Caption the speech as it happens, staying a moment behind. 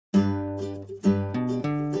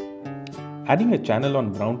Adding a channel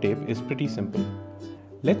on Browntape is pretty simple.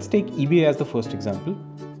 Let's take eBay as the first example.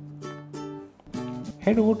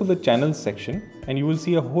 Head over to the channels section and you will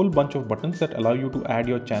see a whole bunch of buttons that allow you to add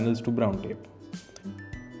your channels to Browntape.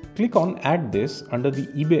 Click on Add This under the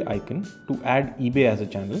eBay icon to add eBay as a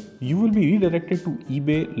channel. You will be redirected to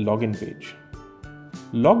eBay login page.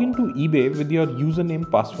 Log into eBay with your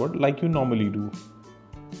username password like you normally do.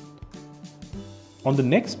 On the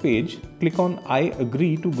next page, click on I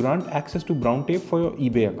agree to grant access to Browntape for your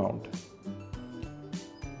eBay account.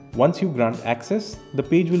 Once you grant access, the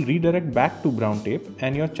page will redirect back to Browntape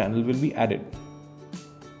and your channel will be added.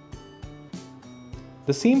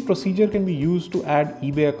 The same procedure can be used to add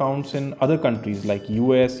eBay accounts in other countries like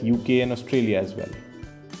US, UK and Australia as well.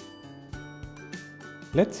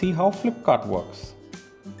 Let's see how Flipkart works.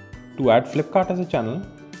 To add Flipkart as a channel,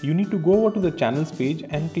 you need to go over to the channels page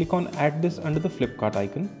and click on Add This under the Flipkart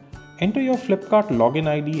icon. Enter your Flipkart login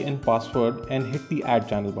ID and password and hit the Add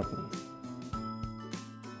Channel button.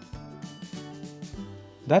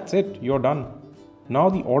 That's it, you're done. Now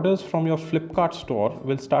the orders from your Flipkart store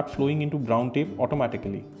will start flowing into Browntape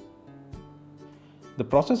automatically. The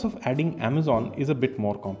process of adding Amazon is a bit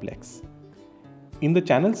more complex. In the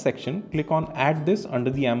channels section, click on Add This under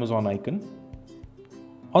the Amazon icon.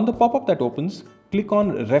 On the pop-up that opens, click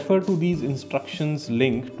on Refer to these instructions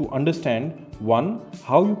link to understand 1.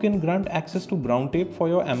 How you can grant access to Browntape for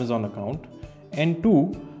your Amazon account, and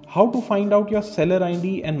 2. How to find out your seller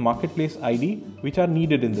ID and marketplace ID which are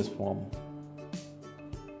needed in this form.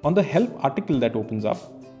 On the help article that opens up,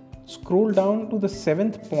 scroll down to the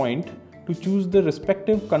 7th point to choose the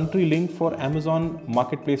respective country link for Amazon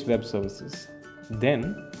Marketplace Web Services.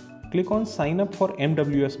 Then click on Sign Up for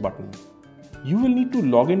MWS button. You will need to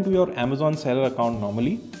log into your Amazon seller account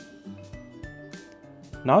normally.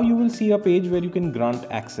 Now you will see a page where you can grant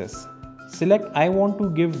access. Select I want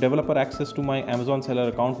to give developer access to my Amazon seller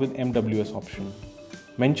account with MWS option.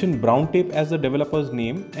 Mention Browntape as the developer's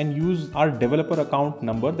name and use our developer account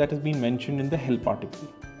number that has been mentioned in the help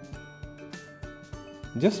article.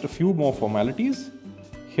 Just a few more formalities.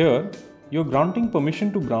 Here, you're granting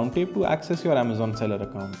permission to Browntape to access your Amazon seller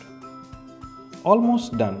account.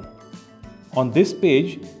 Almost done. On this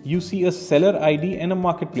page, you see a seller ID and a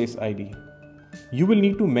marketplace ID. You will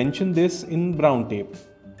need to mention this in Browntape.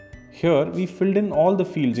 Here, we filled in all the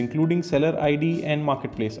fields including seller ID and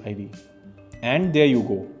marketplace ID. And there you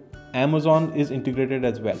go. Amazon is integrated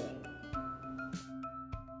as well.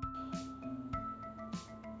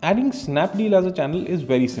 Adding Snapdeal as a channel is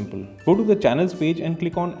very simple. Go to the channels page and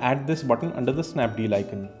click on Add This button under the Snapdeal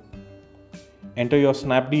icon. Enter your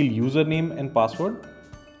Snapdeal username and password.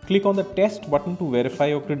 Click on the test button to verify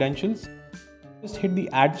your credentials. Just hit the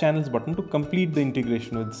Add Channels button to complete the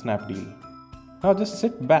integration with Snapdeal. Now just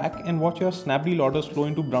sit back and watch your Snapdeal orders flow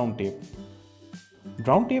into Browntape.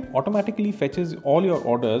 Browntape automatically fetches all your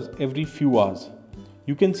orders every few hours.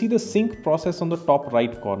 You can see the sync process on the top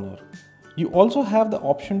right corner. You also have the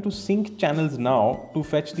option to sync channels now to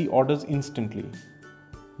fetch the orders instantly.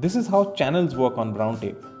 This is how channels work on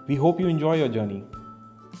Browntape. We hope you enjoy your journey.